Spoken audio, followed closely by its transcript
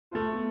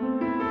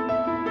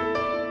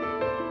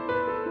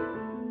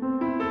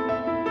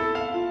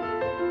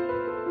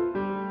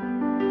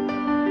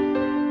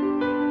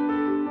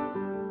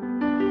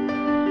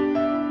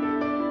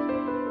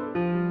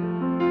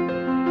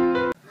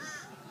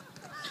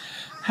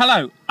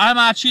Hello, I'm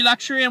Archie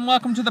Luxury and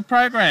welcome to the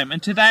program,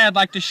 and today I'd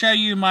like to show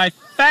you my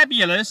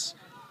fabulous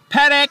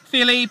Patek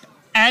Philippe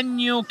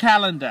annual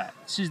calendar.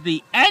 This is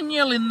the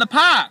annual in the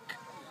park,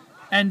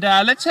 and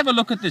let's have a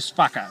look at this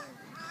fucker.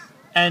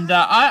 And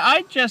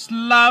I just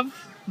love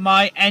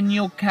my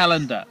annual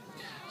calendar.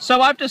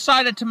 So I've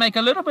decided to make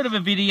a little bit of a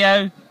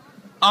video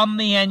on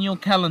the annual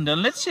calendar.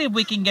 Let's see if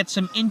we can get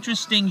some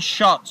interesting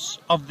shots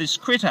of this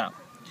critter.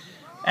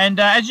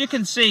 And as you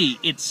can see,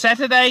 it's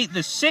Saturday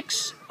the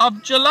 6th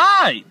of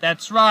July.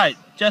 That's right.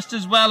 Just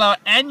as well our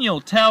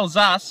annual tells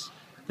us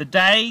the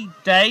day,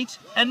 date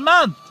and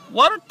month.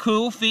 What a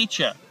cool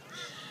feature.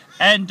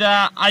 And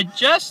I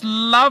just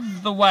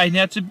love the way.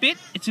 Now it's a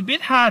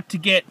bit hard to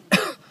get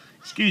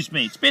excuse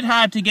me. It's a bit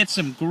hard to get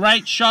some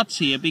great shots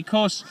here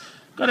because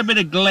I've got a bit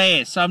of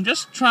glare. So I'm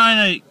just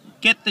trying to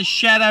get the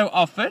shadow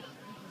off it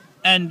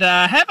and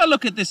have a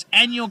look at this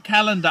annual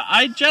calendar.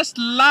 I just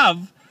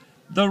love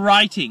the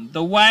writing,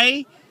 the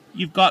way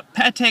you've got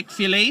Patek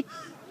Philippe,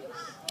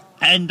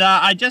 and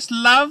I just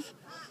love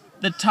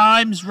the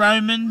Times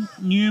Roman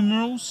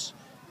numerals,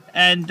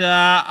 and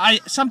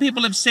some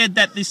people have said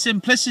that the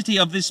simplicity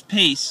of this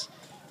piece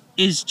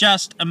is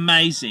just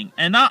amazing,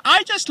 and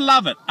I just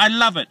love it. I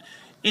love it.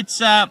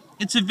 It's a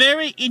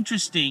very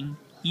interesting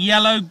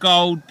yellow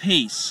gold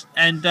piece,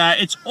 and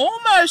it's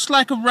almost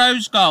like a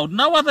rose gold.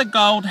 No other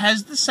gold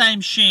has the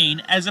same sheen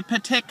as a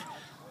Patek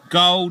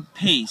gold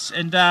piece,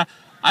 and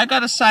I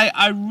gotta say,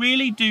 I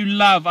really do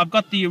love, I've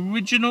got the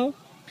original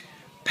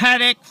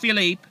Patek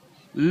Philippe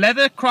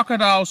leather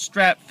crocodile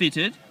strap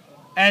fitted,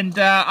 and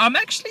I'm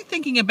actually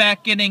thinking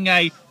about getting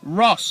a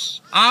Ross,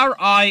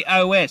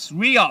 R-I-O-S,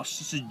 Rios,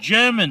 it's a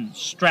German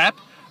strap,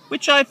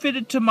 which I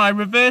fitted to my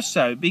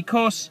Reverso,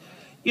 because,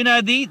 you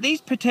know,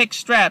 these Patek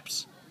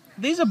straps,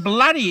 these are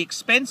bloody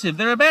expensive.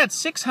 They're about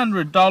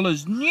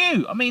 $600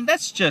 new. I mean,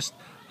 that's just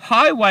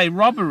highway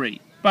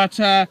robbery, but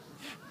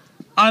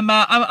I'm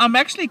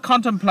actually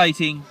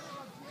contemplating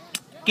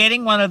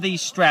getting one of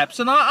these straps,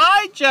 and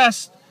I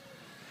just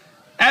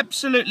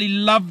absolutely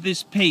love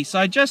this piece.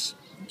 I just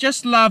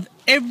love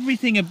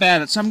everything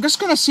about it. So I'm just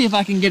going to see if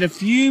I can get a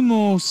few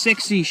more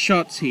sexy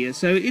shots here.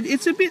 So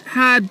it's a bit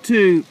hard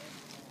to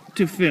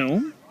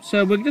film,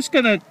 so we're just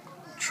going to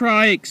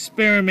try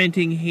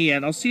experimenting here,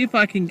 and I'll see if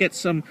I can get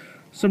some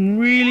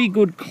really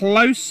good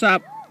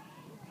close-up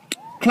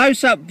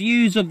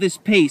views of this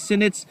piece.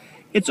 And it's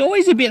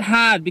always a bit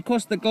hard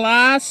because the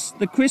glass,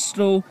 the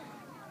crystal,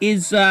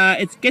 is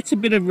it gets a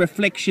bit of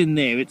reflection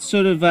there. It's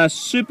sort of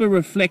super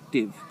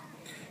reflective.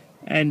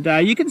 And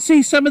you can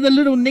see some of the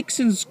little nicks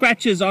and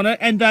scratches on it.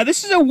 And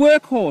this is a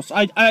workhorse.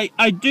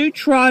 I do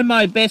try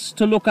my best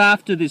to look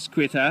after this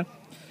critter.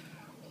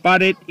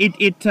 But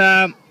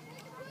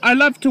I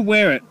love to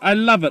wear it. I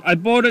love it. I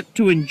bought it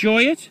to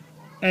enjoy it.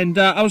 And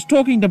I was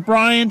talking to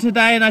Brian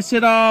today, and I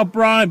said, oh,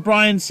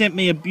 Brian sent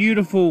me a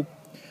beautiful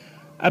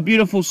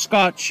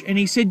scotch, and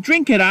he said,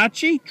 drink it,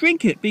 Archie,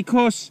 drink it,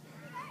 because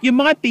you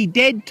might be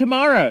dead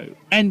tomorrow.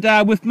 And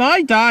with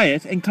my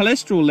diet and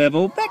cholesterol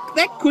level,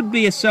 that could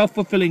be a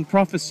self-fulfilling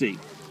prophecy.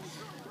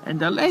 And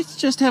let's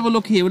just have a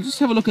look here. We'll just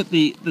have a look at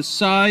the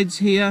sides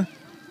here.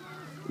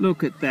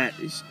 Look at that.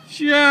 It's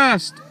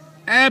just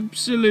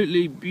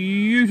absolutely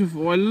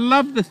beautiful. I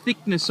love the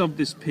thickness of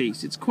this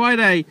piece. It's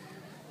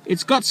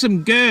got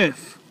some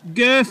girth,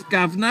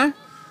 governor.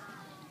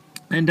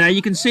 And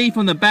you can see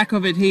from the back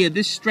of it here,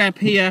 this strap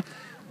here,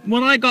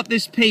 when I got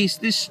this piece,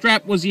 this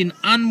strap was in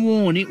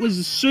unworn. It was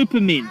a super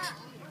mint.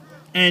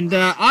 And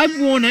I've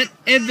worn it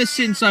ever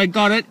since I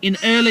got it in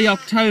early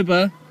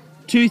October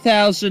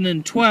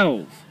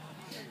 2012.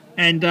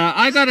 And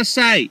I gotta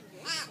say,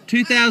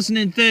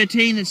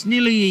 2013, it's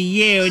nearly a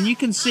year, and you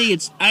can see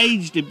it's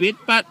aged a bit,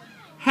 but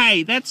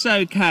hey, that's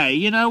okay.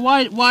 You know,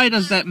 why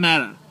does that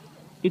matter?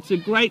 It's a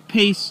great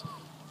piece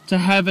to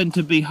have and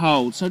to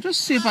behold. So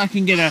just see if I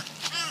can get a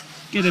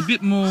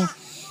bit more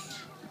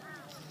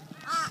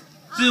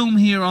film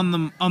here on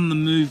the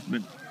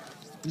movement.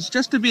 It's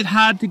just a bit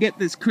hard to get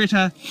this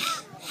critter.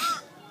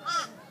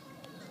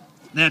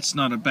 That's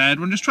not a bad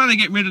one. Just trying to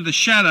get rid of the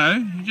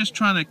shadow. Just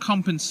trying to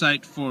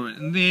compensate for it.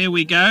 And there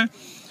we go.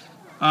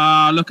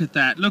 Ah, look at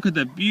that. Look at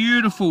the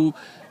beautiful.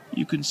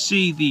 You can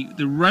see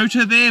the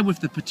rotor there with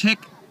the Patek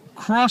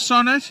cross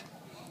on it,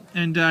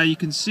 and you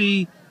can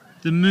see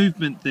the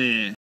movement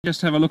there.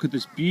 Just have a look at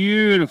this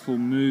beautiful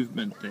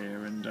movement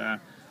there, and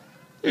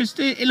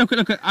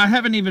look at. I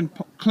haven't even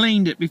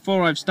cleaned it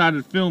before I've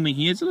started filming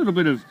here. It's a little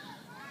bit of,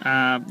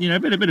 you know, a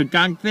bit of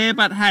gunk there,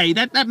 but hey,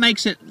 that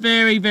makes it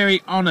very,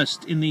 very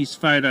honest in these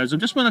photos. I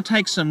just want to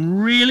take some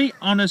really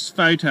honest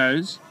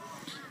photos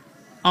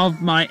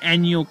of my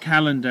annual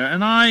calendar,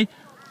 and I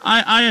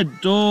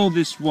adore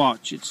this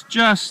watch. It's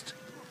just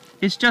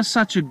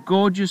such a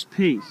gorgeous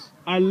piece.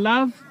 I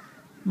love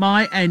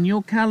my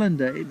annual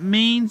calendar. It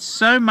means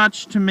so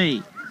much to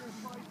me.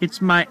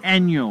 It's my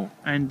annual,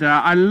 and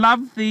I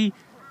love the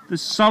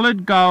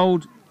solid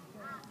gold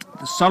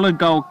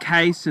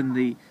case,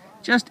 and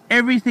just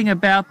everything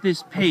about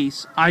this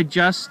piece I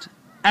just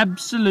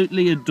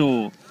absolutely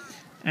adore.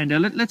 And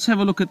let's have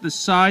a look at the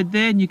side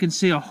there, and you can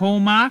see a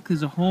hallmark.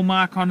 There's a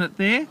hallmark on it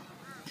there.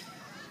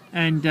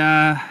 And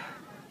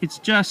it's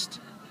just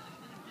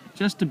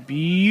a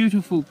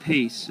beautiful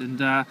piece.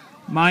 And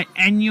my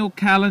annual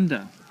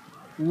calendar.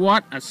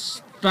 What a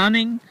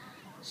stunning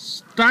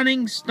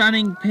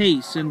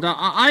piece. And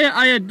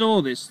I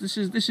adore this.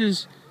 This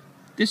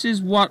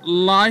is what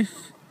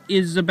life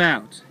is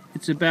about.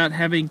 It's about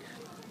having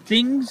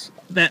things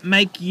that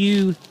make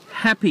you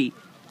happy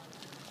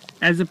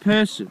as a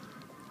person.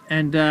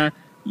 And I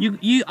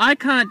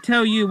can't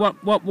tell you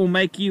what will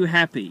make you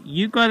happy.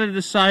 You got to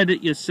decide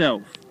it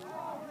yourself.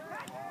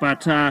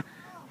 But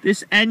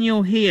this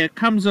annual here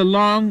comes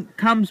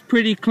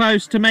pretty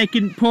close to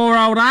making poor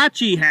old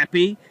Archie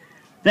happy.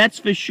 That's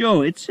for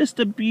sure. It's just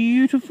a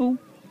beautiful,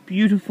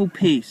 beautiful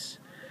piece.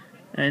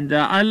 And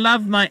I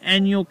love my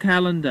annual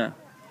calendar.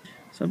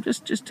 So I'm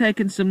just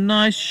taking some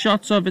nice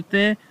shots of it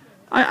there.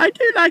 I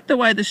do like the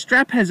way the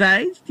strap has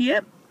aged.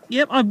 Yep,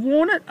 I've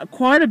worn it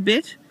quite a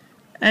bit.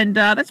 And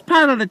that's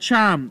part of the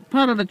charm.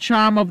 Part of the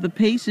charm of the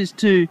piece is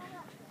to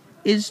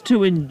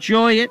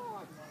enjoy it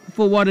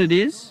for what it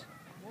is.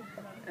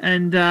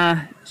 And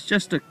it's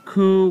just a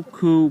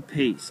cool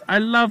piece. I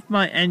love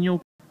my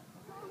annual.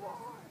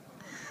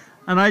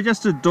 And I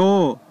just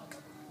adore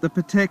the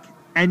Patek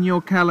annual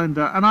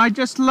calendar. And I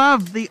just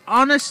love the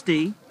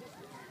honesty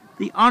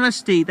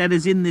that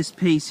is in this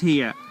piece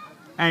here.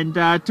 And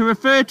to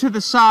refer to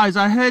the size,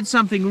 I heard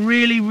something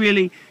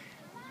really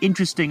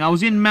interesting. I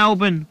was in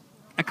Melbourne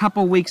a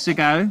couple weeks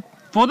ago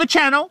for the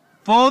channel,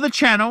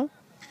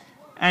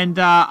 and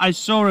I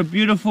saw a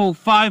beautiful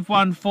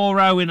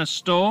 5140 in a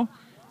store,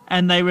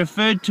 and they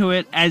referred to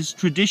it as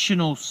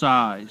traditional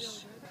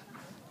size.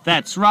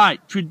 That's right,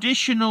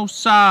 traditional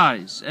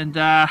size. And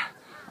I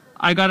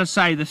gotta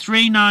say, the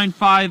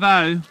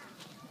 3950,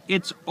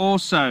 it's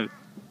also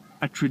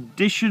a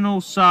traditional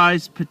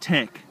size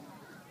Patek,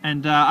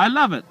 and I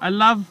love it. I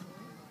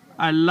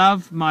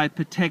love my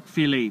Patek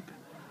Philippe.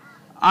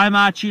 I'm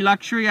Archie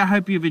Luxury. I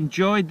hope you've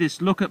enjoyed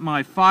this look at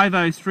my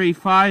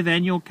 5035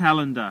 annual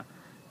calendar.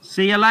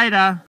 See you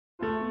later.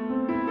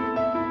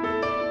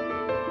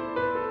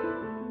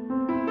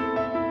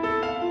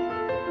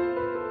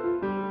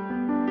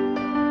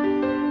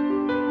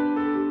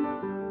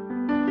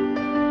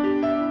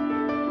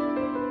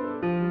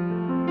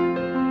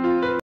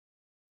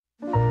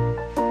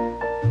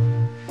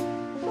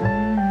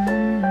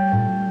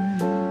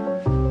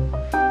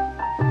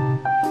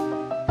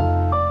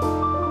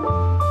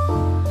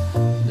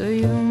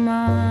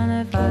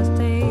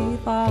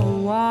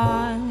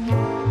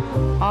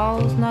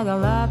 All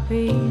snuggle up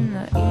in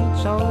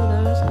each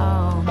other's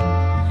arms.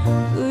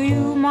 Do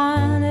you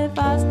mind if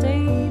I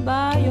stay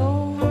by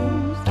your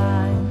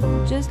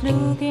side? Just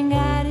looking